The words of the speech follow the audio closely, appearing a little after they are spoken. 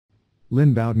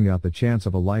Lynn Bowden got the chance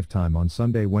of a lifetime on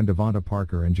Sunday when Devonta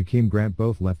Parker and Jakeem Grant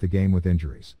both left the game with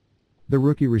injuries. The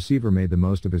rookie receiver made the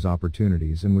most of his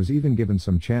opportunities and was even given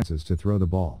some chances to throw the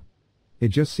ball. It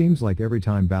just seems like every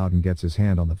time Bowden gets his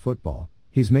hand on the football,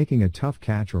 he's making a tough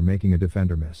catch or making a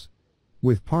defender miss.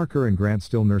 With Parker and Grant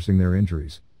still nursing their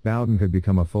injuries, Bowden could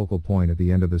become a focal point at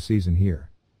the end of the season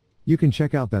here. You can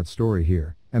check out that story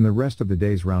here, and the rest of the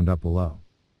day's roundup below.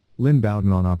 Lynn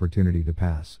Bowden on opportunity to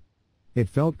pass. It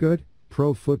felt good.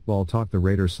 Pro Football Talk: the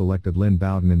Raiders selected Lynn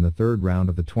Bowden in the third round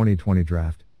of the 2020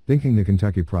 draft, thinking the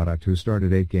Kentucky product who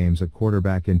started 8 games at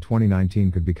quarterback in 2019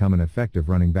 could become an effective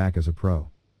running back as a pro.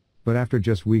 But after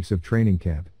just weeks of training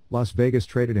camp, Las Vegas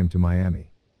traded him to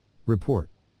Miami. Report.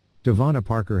 Devonta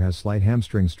Parker has slight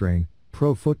hamstring strain.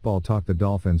 Pro Football Talk: the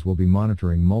Dolphins will be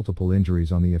monitoring multiple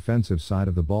injuries on the offensive side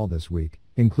of the ball this week,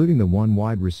 including the one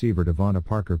wide receiver Devonta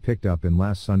Parker picked up in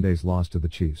last Sunday's loss to the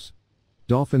Chiefs.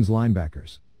 Dolphins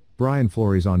linebackers. Brian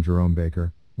Flores on Jerome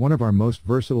Baker, one of our most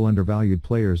versatile undervalued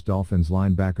players. Dolphins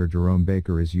linebacker Jerome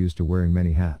Baker is used to wearing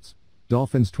many hats.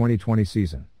 Dolphins 2020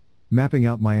 season. Mapping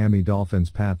out Miami Dolphins'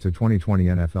 path to 2020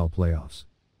 NFL playoffs.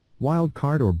 Wild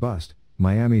card or bust,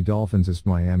 Miami Dolphins.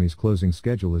 Miami's closing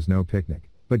schedule is no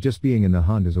picnic, but just being in the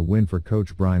hunt is a win for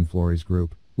coach Brian Flores'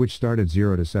 group, which started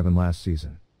 0-7 last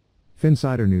season.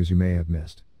 Finsider news you may have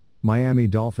missed. Miami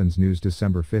Dolphins news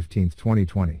December 15,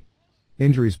 2020.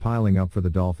 Injuries piling up for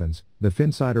the Dolphins. The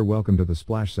Finsider: welcome to the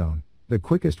Splash Zone, the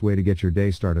quickest way to get your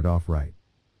day started off right.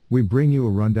 We bring you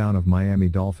a rundown of Miami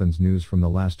Dolphins news from the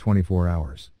last 24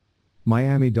 hours.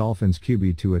 Miami Dolphins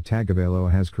QB Tua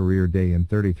Tagovailoa has career day in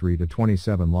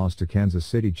 33-27 loss to Kansas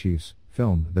City Chiefs.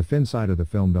 Film: the Finsider: the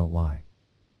film don't lie.